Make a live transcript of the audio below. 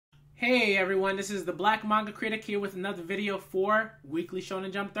Hey everyone, this is the Black Manga Critic here with another video for Weekly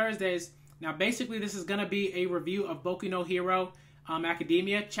Shonen Jump Thursdays. Now basically this is going to be a review of Boku no Hero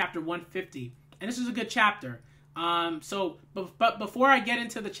Academia, chapter 150. And this is a good chapter. But before I get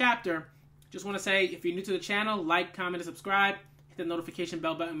into the chapter, just want to say if you're new to the channel, like, comment, and subscribe. Hit the notification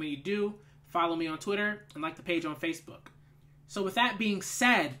bell button when you do. Follow me on Twitter and like the page on Facebook. So with that being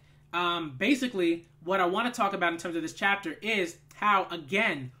said, basically what I want to talk about in terms of this chapter is how,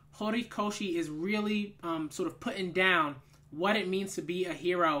 again, Horikoshi is really sort of putting down what it means to be a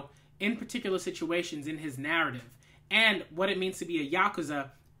hero in particular situations in his narrative, and what it means to be a Yakuza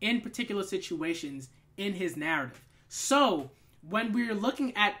in particular situations in his narrative. So, when we're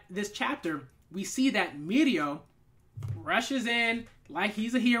looking at this chapter, we see that Mirio rushes in like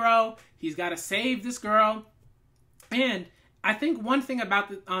he's a hero. He's got to save this girl. And I think one thing about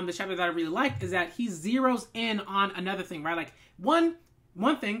the chapter that I really like is that he zeroes in on another thing, right? Like, one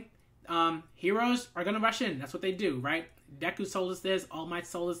thing, heroes are going to rush in. That's what they do, right? Deku's told us this. All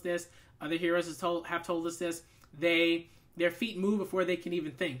Might's told us this. Other heroes have told us this. Their feet move before they can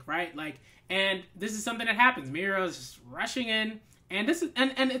even think, right? Like, and this is something that happens. Mirio is just rushing in, and this is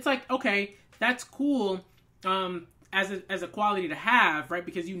and it's like, okay, that's cool, as a quality to have, right?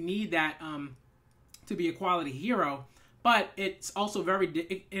 Because you need that to be a quality hero. But it's also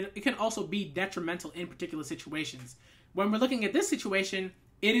it can also be detrimental in particular situations. When we're looking at this situation,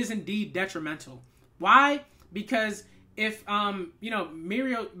 it is indeed detrimental. Why? Because if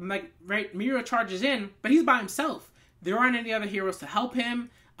Mirio, Mirio charges in, but he's by himself. There aren't any other heroes to help him.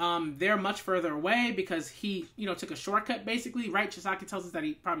 They're much further away because he, took a shortcut, basically, right? Chisaki tells us that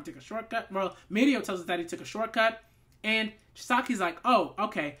he probably took a shortcut. Well, Mirio tells us that he took a shortcut. And Chisaki's like, oh,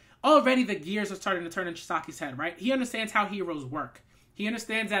 okay. Already the gears are starting to turn in Chisaki's head, right? He understands how heroes work. He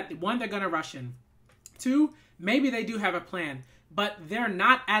understands that, one, they're going to rush in. Two, maybe they do have a plan, but they're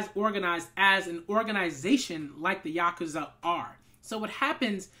not as organized as an organization like the Yakuza are. So what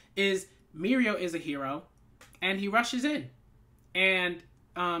happens is Mirio is a hero, and he rushes in. And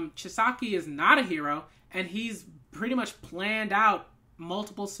Chisaki is not a hero, and he's pretty much planned out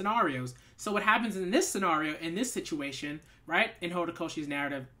multiple scenarios. So what happens in this scenario, in this situation, right, in Horikoshi's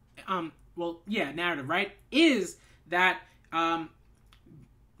narrative, narrative, right, is that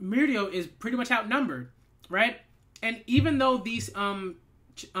Mirio is pretty much outnumbered, right? And even though these sort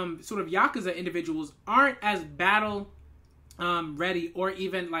of Yakuza individuals aren't as battle ready, or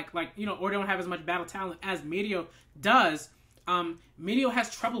even or don't have as much battle talent as Mirio does, Mirio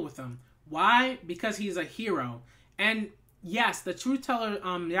has trouble with them. Why? Because he's a hero. And yes, the truth teller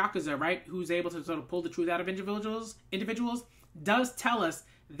Yakuza, right, who's able to sort of pull the truth out of individuals does tell us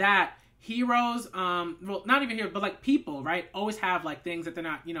that heroes, well, not even heroes, but like people, right, always have like things that they're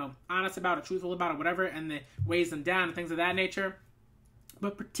not, honest about or truthful about or whatever, and it weighs them down and things of that nature.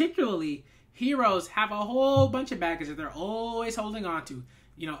 But particularly, heroes have a whole bunch of baggage that they're always holding on to.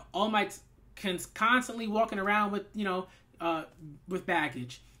 All Might's constantly walking around with, with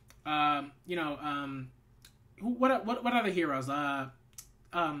baggage. What other heroes?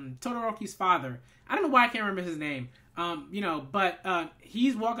 Todoroki's father. I don't know why I can't remember his name. But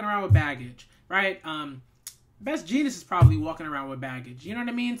he's walking around with baggage, right? Best Genius is probably walking around with baggage. You know what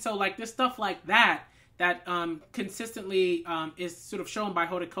I mean? So like there's stuff like that consistently is sort of shown by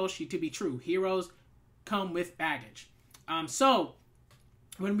Horikoshi to be true. Heroes come with baggage. So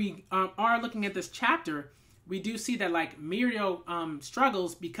when we are looking at this chapter, we do see that like Mirio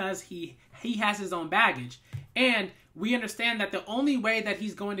struggles because he has his own baggage. And we understand that the only way that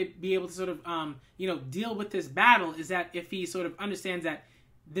he's going to be able to sort of, deal with this battle is that if he sort of understands that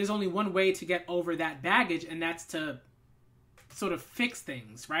there's only one way to get over that baggage, and that's to sort of fix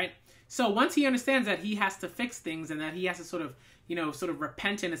things, right? So once he understands that he has to fix things and that he has to sort of,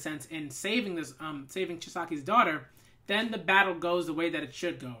 repent in a sense in saving Chisaki's daughter, then the battle goes the way that it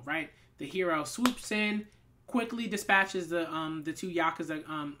should go, right? The hero swoops in, quickly dispatches the two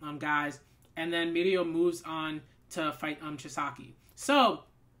Yakuza guys, and then Mirio moves on to fight Chisaki. So,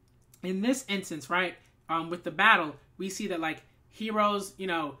 in this instance, right, with the battle, we see that like heroes,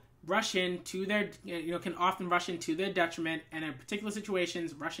 rush in to their, can often rush into their detriment, and in particular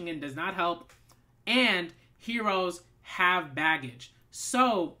situations, rushing in does not help. And heroes have baggage.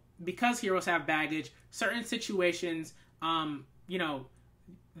 So, because heroes have baggage, certain situations,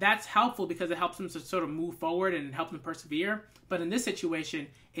 that's helpful because it helps them to sort of move forward and help them persevere. But in this situation,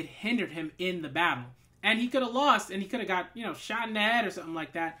 it hindered him in the battle. And he could have lost, and he could have got, shot in the head or something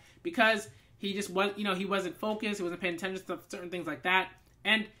like that, because he just was, he wasn't focused, he wasn't paying attention to certain things like that.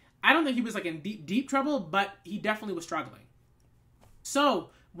 And I don't think he was like in deep trouble, but he definitely was struggling. So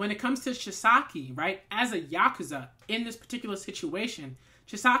when it comes to Chisaki, right, as a Yakuza in this particular situation,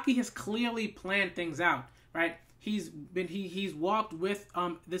 Chisaki has clearly planned things out, right? He's walked with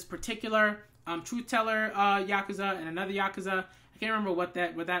this particular truth teller Yakuza and another Yakuza. I can't remember what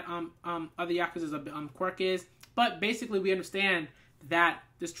that other Yakuza's quirk is, but basically we understand that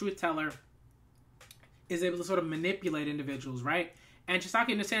this truth teller is able to sort of manipulate individuals, right? And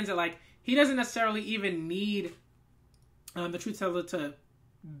Chisaki understands that like he doesn't necessarily even need the truth teller to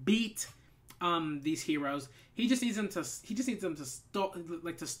beat these heroes. He just needs them to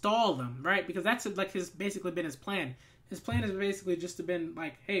stall them, right? Because that's like basically been his plan. His plan has basically just been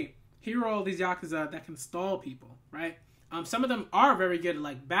like, hey, here are all these Yakuza that can stall people, right? Some of them are very good at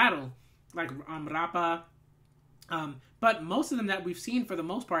like battle, like Rappa. But most of them that we've seen for the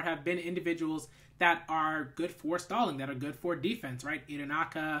most part have been individuals that are good for stalling, that are good for defense, right?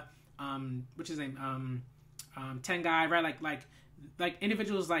 Iranaka, which is Tengai, right? Like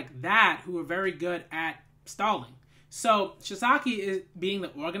individuals like that who are very good at stalling. So Chisaki is being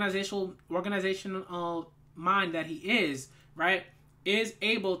the organizational mind that he is, right? Is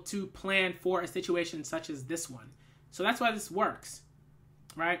able to plan for a situation such as this one. So that's why this works,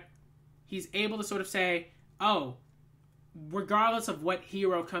 right? He's able to sort of say, oh, regardless of what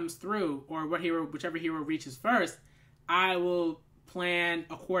hero comes through or whichever hero reaches first, I will plan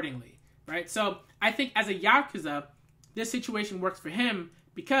accordingly, right? So I think as a Yakuza, this situation works for him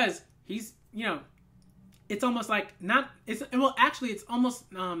because he's, it's almost like it's almost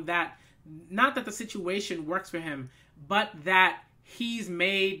that not that the situation works for him, but that he's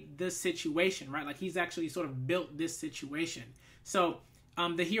made this situation, right? Like he's actually sort of built this situation. So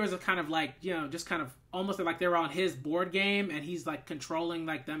the heroes are kind of like, just kind of almost like they're on his board game and he's like controlling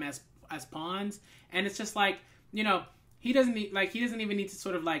like them as pawns. And it's just like, he doesn't even need to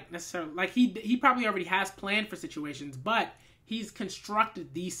sort of like necessarily like he probably already has planned for situations, but he's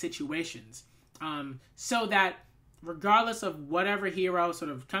constructed these situations so that regardless of whatever hero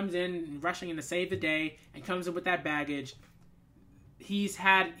sort of comes in rushing in to save the day and comes in with that baggage, he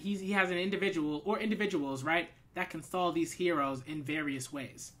has an individual or individuals, right, that can stall these heroes in various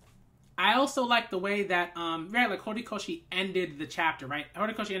ways. I also like the way that like Horikoshi ended the chapter, right?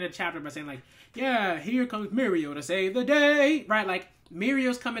 Horikoshi ended the chapter by saying like, yeah, here comes Mirio to save the day, right? Like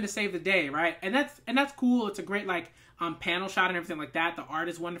Mirio's coming to save the day, right? And that's cool. It's a great like panel shot and everything like that. The art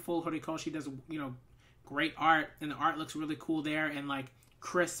is wonderful. Horikoshi does great art, and the art looks really cool there and like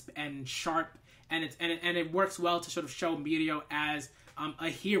crisp and sharp, and it works well to sort of show Mirio as a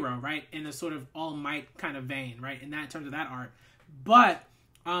hero, right? In a sort of All Might kind of vein, right? In terms of that art, but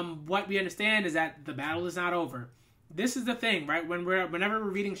what we understand is that the battle is not over. This is the thing, right? Whenever we're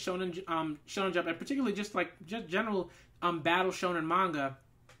reading Shonen Jump, and particularly just general battle shonen manga,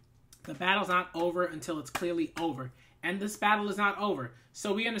 the battle's not over until it's clearly over. And this battle is not over.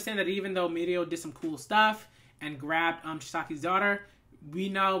 So we understand that even though Mirio did some cool stuff and grabbed Chisaki's daughter, we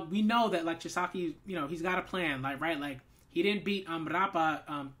know that like Chisaki, he's got a plan, like right, like he didn't beat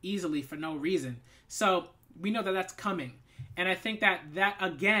Rappa easily for no reason. So we know that that's coming. And I think that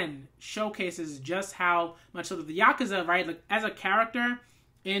again showcases just how much of the Yakuza, right? Like as a character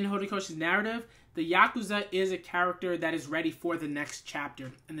in Horikoshi's narrative, the Yakuza is a character that is ready for the next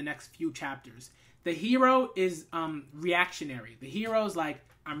chapter and the next few chapters. The hero is reactionary. The hero's like,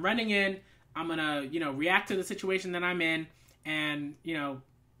 I'm running in, I'm gonna, react to the situation that I'm in, and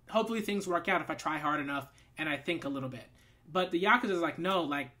hopefully things work out if I try hard enough and I think a little bit. But the Yakuza is like, no,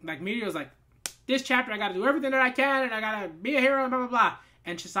 like Mirio's like, this chapter I gotta do everything that I can and I gotta be a hero and blah blah blah.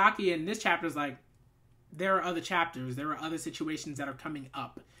 And Chisaki in this chapter is like, there are other chapters, there are other situations that are coming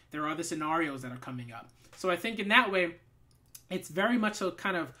up, there are other scenarios that are coming up. So I think in that way, it's very much so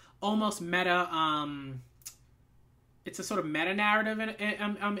kind of almost meta. It's a sort of meta narrative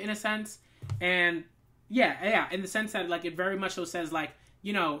in a sense, and yeah, in the sense that like it very much so says like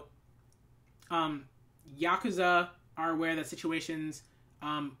Yakuza are aware that situations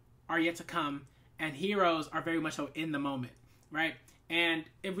are yet to come, and heroes are very much so in the moment, right? And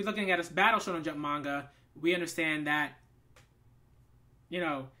if we're looking at a battle shonen jump manga, we understand that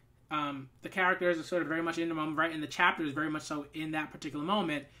the characters are sort of very much in the moment, right? And the chapter is very much so in that particular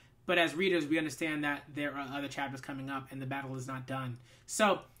moment. But as readers, we understand that there are other chapters coming up and the battle is not done.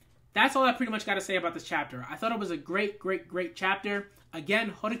 So that's all I pretty much got to say about this chapter. I thought it was a great, great, great chapter.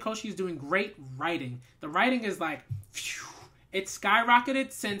 Again, Horikoshi is doing great writing. The writing is like, phew, it's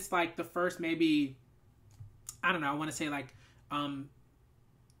skyrocketed since like the first maybe, I don't know, I want to say like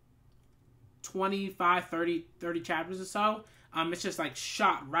 25, 30 chapters or so. It's just like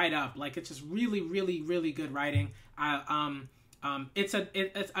shot right up. Like it's just really, really, really good writing. It's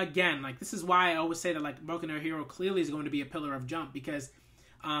again, like this is why I always say that like Boku no Hero clearly is going to be a pillar of Jump, because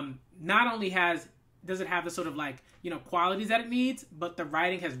not only has doesn't have the sort of like, qualities that it needs, but the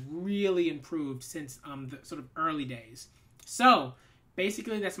writing has really improved since the sort of early days. So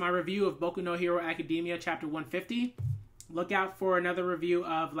basically, that's my review of Boku no Hero Academia chapter 150. Look out for another review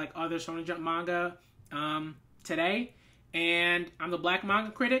of like other Shonen Jump manga today. And I'm the Black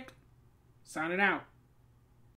Manga Critic, signing out.